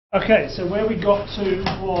Okay, so where we got to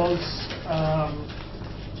was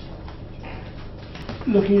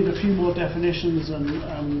looking at a few more definitions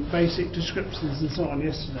and basic descriptions and so on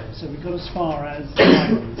yesterday. So we got as far as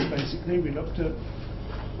ions, basically. We looked at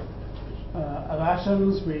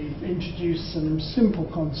atoms, we introduced some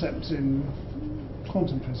simple concepts in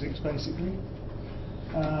quantum physics, basically.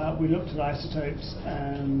 We looked at isotopes,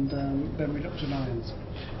 and then we looked at ions.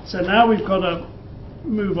 So now we've got to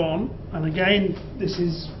move on, and again, this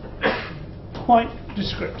is quite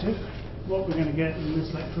descriptive, what we're going to get in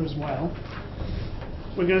this lecture as well.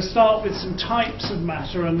 We're going to start with some types of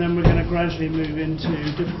matter, and then we're going to gradually move into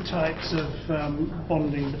different types of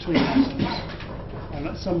bonding between atoms. And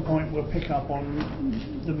at some point we'll pick up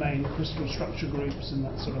on the main crystal structure groups and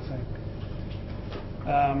that sort of thing.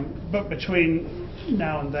 But between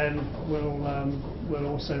now and then we'll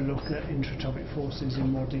also look at intraatomic forces in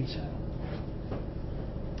more detail.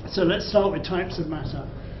 So let's start with types of matter.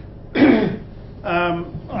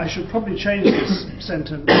 I should probably change this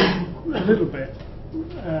sentence a little bit.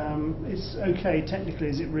 It's okay technically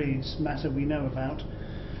as it reads, matter we know about.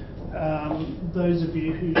 Those of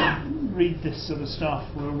you who read this sort of stuff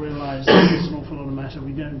will realise that there's an awful lot of matter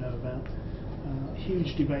we don't know about.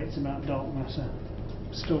 Huge debates about dark matter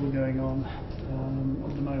still going on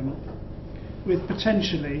at the moment, with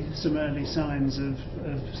potentially some early signs of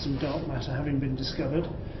some dark matter having been discovered.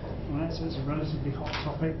 Right, so it's a relatively hot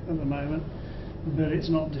topic at the moment, but it's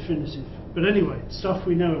not definitive. But anyway, stuff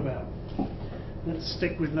we know about. Let's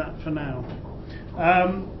stick with that for now.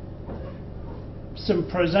 Some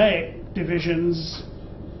prosaic divisions.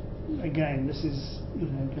 Again, this is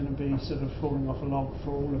going to be sort of falling off a log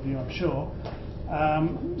for all of you, I'm sure.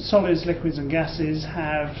 Solids, liquids, and gases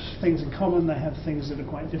have things in common. They have things that are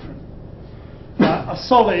quite different. A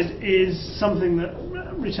solid is something that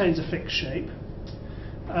retains a fixed shape.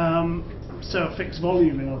 So a fixed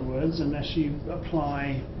volume, in other words, unless you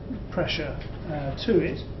apply pressure to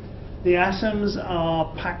it. The atoms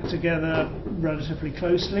are packed together relatively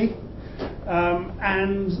closely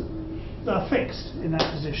and are fixed in that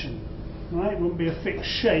position. Right? It wouldn't be a fixed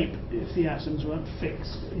shape if the atoms weren't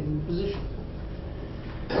fixed in position.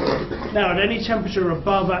 Now, at any temperature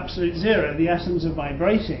above absolute zero, the atoms are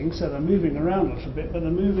vibrating, so they're moving around a little bit, but they're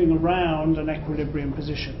moving around an equilibrium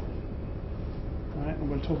position. Right? And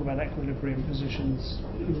we'll talk about equilibrium positions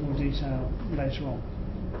in more detail later on.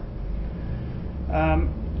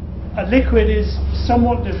 A liquid is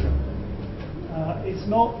somewhat different. It's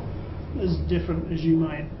not as different as you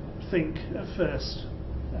might think at first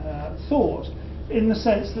thought, in the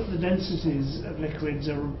sense that the densities of liquids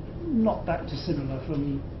are not that dissimilar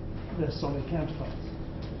from their solid counterparts.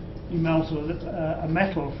 You melt a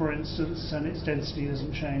metal, for instance, and its density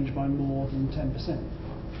doesn't change by more than 10%.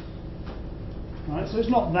 Right, so it's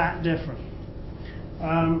not that different,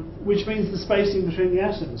 which means the spacing between the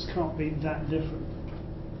atoms can't be that different.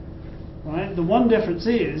 Right? The one difference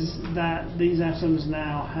is that these atoms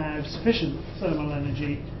now have sufficient thermal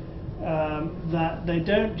energy that they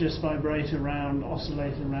don't just vibrate around,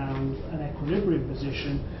 oscillate around an equilibrium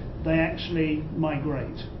position, they actually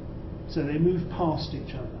migrate. So they move past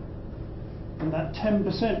each other. And that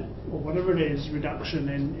 10% or whatever it is reduction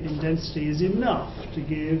in density is enough to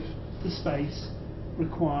give the space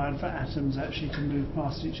required for atoms actually to move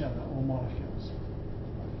past each other, or molecules.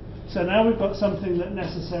 So now we've got something that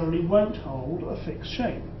necessarily won't hold a fixed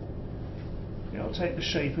shape. It'll take the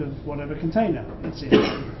shape of whatever container it's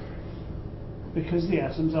in, because the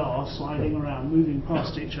atoms are sliding around, moving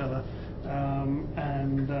past each other,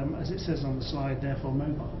 and as it says on the slide, therefore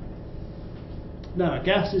mobile. Now,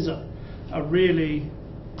 gases are really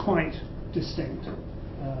quite distinct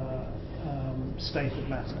state of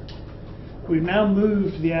matter. We've now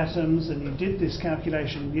moved the atoms, and you did this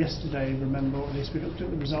calculation yesterday, remember, or at least we looked at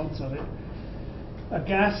the results of it. A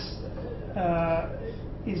gas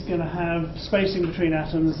is going to have spacing between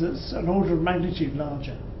atoms that's an order of magnitude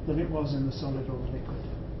larger than it was in the solid or the liquid.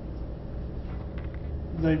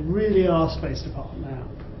 They really are spaced apart now.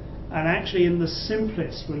 And actually in the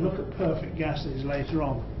simplest, we'll look at perfect gases later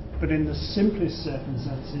on, but in the simplest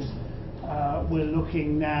circumstances, we're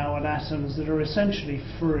looking now at atoms that are essentially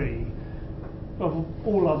free of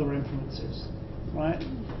all other influences, right?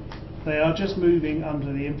 They are just moving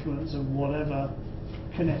under the influence of whatever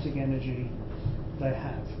kinetic energy they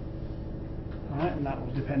have, right? And that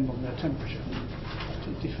will depend on their temperature.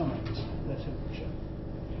 It defines their temperature.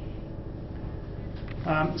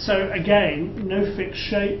 So again, no fixed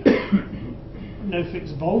shape, no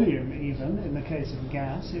fixed volume even in the case of a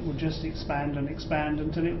gas. It will just expand and expand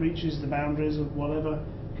until it reaches the boundaries of whatever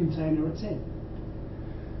container it's in.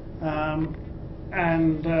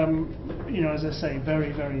 and you know, as I say,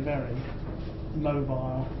 very, very, very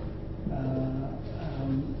mobile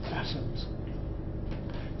atoms.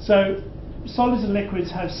 So solids and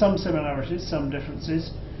liquids have some similarities, some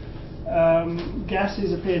differences.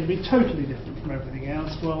 Gases appear to be totally different from everything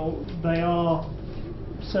else. Well, they are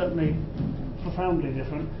certainly profoundly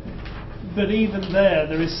different, but even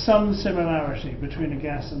there is some similarity between a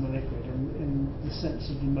gas and a liquid in the sense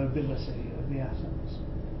of the mobility of the atoms,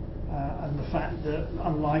 and the fact that,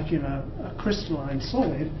 unlike in a crystalline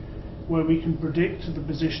solid, where we can predict the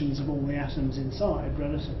positions of all the atoms inside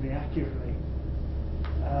relatively accurately,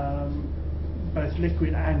 both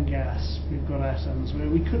liquid and gas, we've got atoms where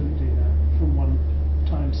we couldn't do that from one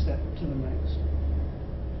time step to the next.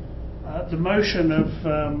 The motion of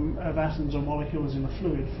atoms or molecules in a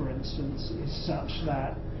fluid, for instance, is such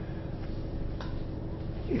that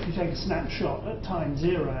if you take a snapshot at time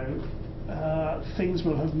 0, things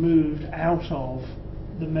will have moved out of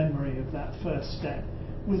the memory of that first step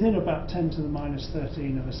within about 10 to the minus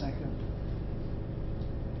 13 of a second.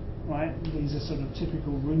 Right? These are sort of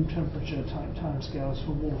typical room temperature type timescales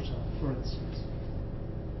for water, for instance.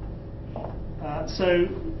 So,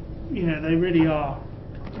 you know, they really are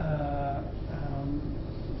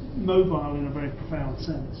mobile in a very profound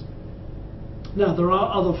sense. Now, there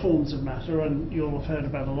are other forms of matter, and you'll have heard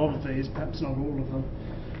about a lot of these, perhaps not all of them.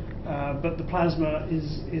 But the plasma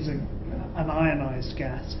is an ionized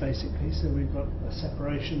gas, basically, so we've got a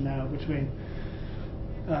separation now between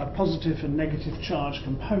positive and negative charge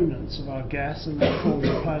components of our gas, and that forms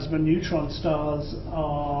the plasma. Neutron stars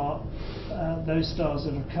are those stars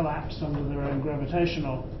that have collapsed under their own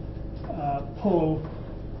gravitational pull,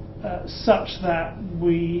 such that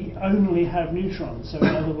we only have neutrons. So,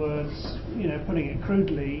 in other words, you know, putting it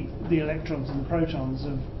crudely, the electrons and the protons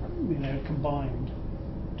have, you know, combined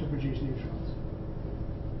to produce neutrons.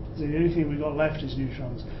 So the only thing we've got left is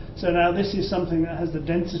neutrons. So now this is something that has the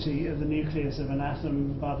density of the nucleus of an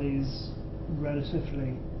atom, but is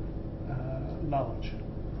relatively large.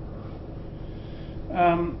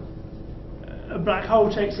 A black hole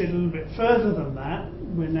takes it a little bit further than that.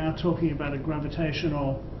 We're now talking about a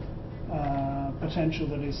gravitational potential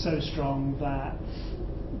that is so strong that,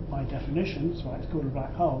 by definition, that's why it's called a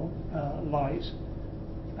black hole, light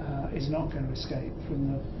is not going to escape from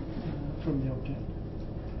the object.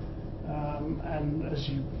 And as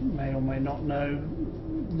you may or may not know,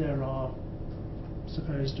 there are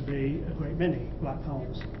supposed to be a great many black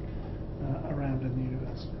holes around in the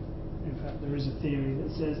universe. In fact, there is a theory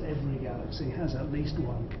that says every galaxy has at least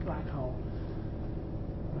one black hole.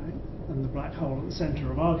 Right? And the black hole at the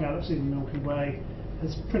centre of our galaxy, the Milky Way,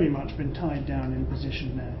 has pretty much been tied down in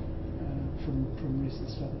position now from recent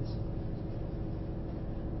studies.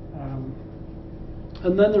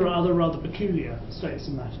 And then there are other rather peculiar states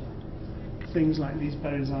of matter. Things like these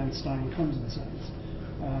Bose-Einstein condensates,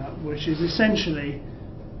 which is essentially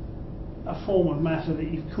a form of matter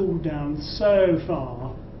that you've cooled down so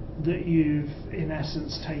far that you've, in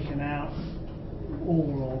essence, taken out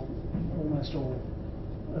all or almost all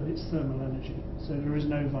of its thermal energy. So there is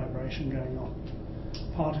no vibration going on.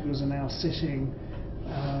 Particles are now sitting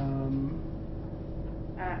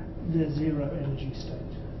at their zero energy state.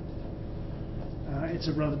 It's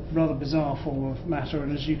a rather bizarre form of matter,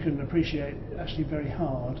 and as you can appreciate, actually very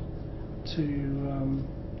hard to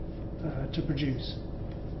produce.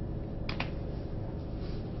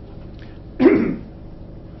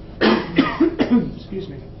 Excuse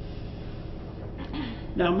me.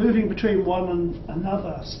 Now, moving between one and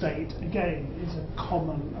another state, again, is a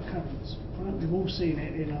common occurrence. Right? We've all seen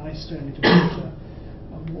it in ice turning to water,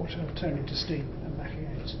 and water turning to steam, and back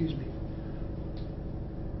again. Excuse me.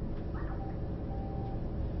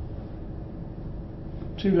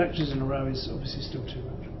 Two lectures in a row is obviously still too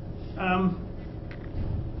much.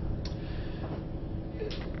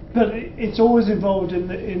 But it's always involved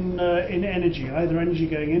in energy, either energy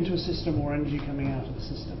going into a system or energy coming out of the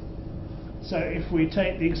system. So if we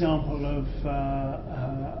take the example of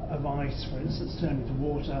ice, for instance, turning to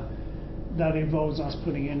water, that involves us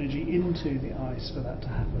putting energy into the ice for that to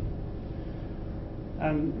happen.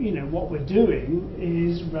 And you know what we're doing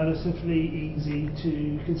is relatively easy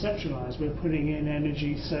to conceptualize. We're putting in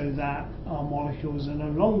energy so that our molecules are no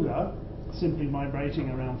longer simply vibrating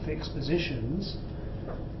around fixed positions,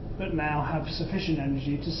 but now have sufficient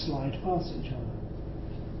energy to slide past each other.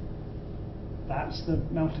 That's the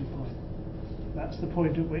melting point. That's the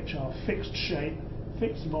point at which our fixed shape,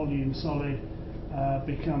 fixed volume solid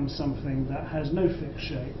becomes something that has no fixed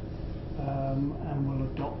shape and will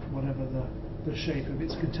adopt whatever the shape of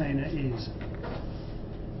its container is.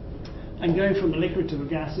 And going from a liquid to a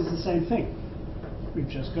gas is the same thing. We've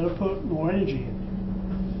just got to put more energy in.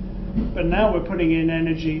 But now we're putting in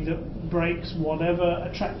energy that breaks whatever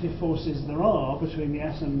attractive forces there are between the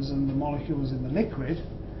atoms and the molecules in the liquid,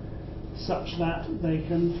 such that they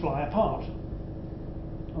can fly apart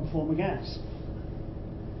and form a gas.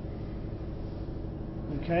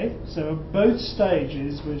 Okay, so at both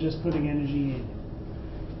stages we're just putting energy in.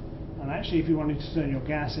 And actually, if you wanted to turn your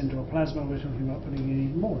gas into a plasma, we're talking about putting in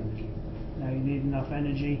even more energy. Now you need enough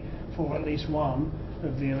energy for at least one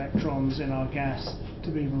of the electrons in our gas to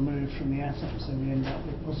be removed from the atom, so we end up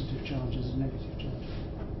with positive charges and negative charges.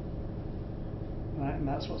 Right, and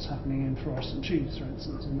that's what's happening in fluorescent tubes, for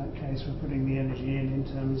instance. In that case, we're putting the energy in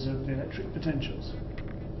terms of electric potentials.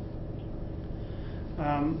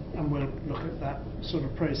 And we'll look at that sort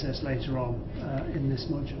of process later on in this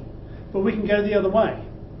module. But we can go the other way,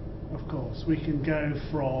 of course. We can go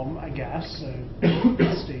from a gas, so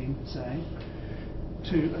steam, say,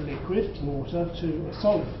 to a liquid, water, to a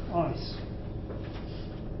solid, ice.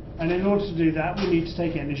 And in order to do that, we need to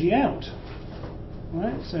take energy out.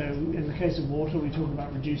 Right? So in the case of water, we talk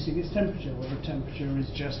about reducing its temperature, where the temperature is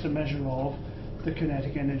just a measure of the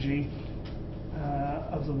kinetic energy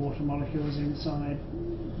of the water molecules inside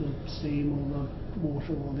the steam or the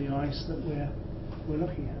water or the ice that we're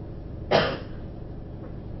looking at.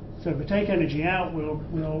 So if we take energy out,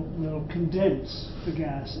 we'll condense the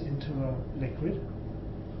gas into a liquid.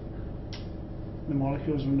 The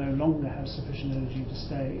molecules will no longer have sufficient energy to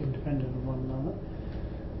stay independent of one another.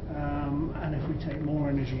 And if we take more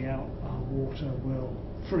energy out, our water will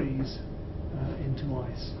freeze into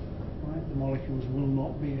ice. Right? The molecules will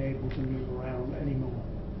not be able to move around anymore.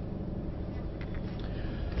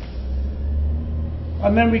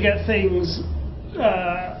 And then we get things,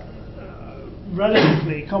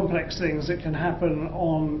 relatively complex things that can happen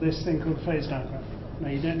on this thing called phase diagram. Now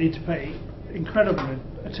you don't need to pay incredible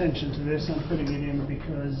attention to this. I'm putting it in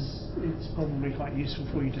because it's probably quite useful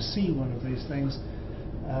for you to see one of these things.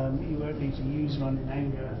 You won't need to use one in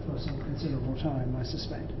anger for some considerable time, I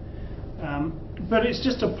suspect. But it's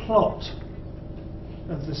just a plot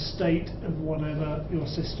of the state of whatever your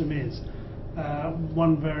system is,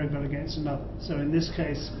 one variable against another. So in this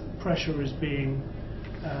case, pressure is being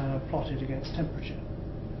plotted against temperature.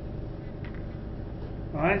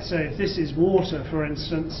 Right, so if this is water, for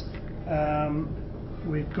instance,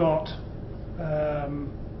 we've got,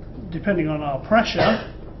 depending on our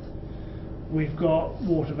pressure, we've got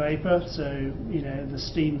water vapor, so you know the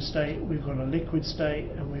steam state, we've got a liquid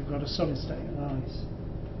state, and we've got a solid state, an ice.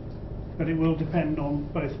 But it will depend on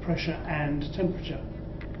both pressure and temperature.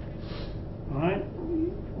 Right?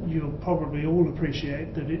 You'll probably all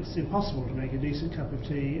appreciate that it's impossible to make a decent cup of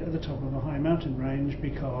tea at the top of a high mountain range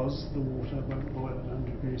because the water won't boil at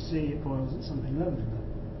 100 degrees C, it boils at something lower than that.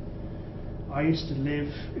 I used to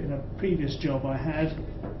live in a previous job I had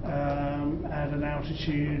at an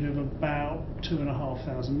altitude of about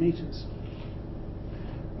 2,500 meters.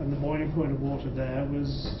 And the boiling point of water there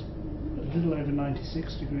was a little over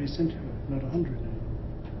 96 degrees centigrade, not 100 anymore.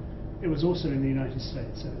 It was also in the United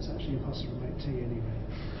States, so it's actually impossible to make tea anyway.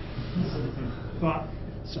 But,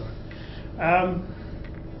 sorry.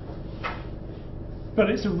 But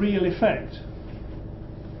it's a real effect.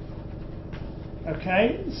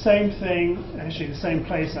 Okay, same thing, actually the same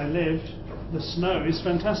place I lived, the snow is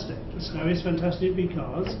fantastic. The snow is fantastic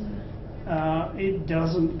because it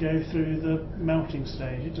doesn't go through the melting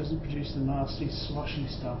stage, it doesn't produce the nasty sloshy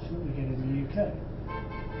stuff that we get in the UK.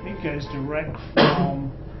 It goes direct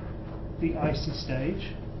from the icy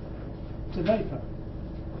stage to vapour.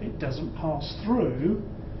 It doesn't pass through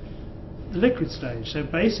the liquid stage. So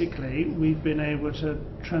basically we've been able to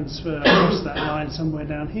transfer across that line somewhere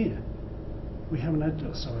down here. We haven't had to,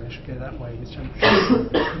 oh, sorry, I should go that way with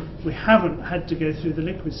temperature. We haven't had to go through the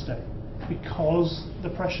liquid state because the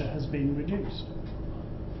pressure has been reduced.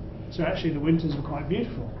 So actually the winters were quite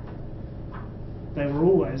beautiful. They were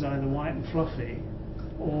always either white and fluffy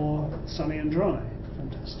or sunny and dry.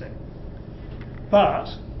 Fantastic. But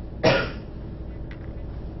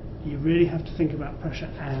you really have to think about pressure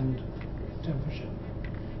and temperature.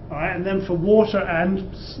 All right, and then for water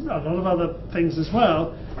and a lot of other things as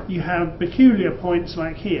well, you have peculiar points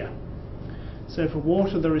like here. So for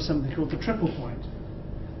water there is something called the triple point.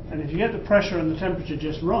 And if you get the pressure and the temperature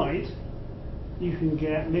just right, you can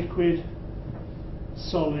get liquid,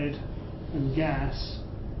 solid and gas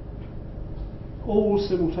all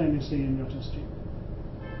simultaneously in your test tube.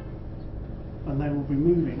 And they will be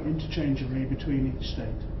moving interchangeably between each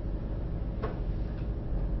state.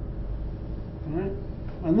 All right?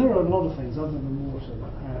 And there are a lot of things other than water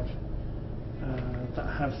that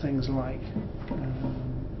have things like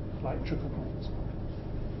triple points.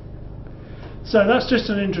 So that's just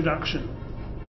an introduction.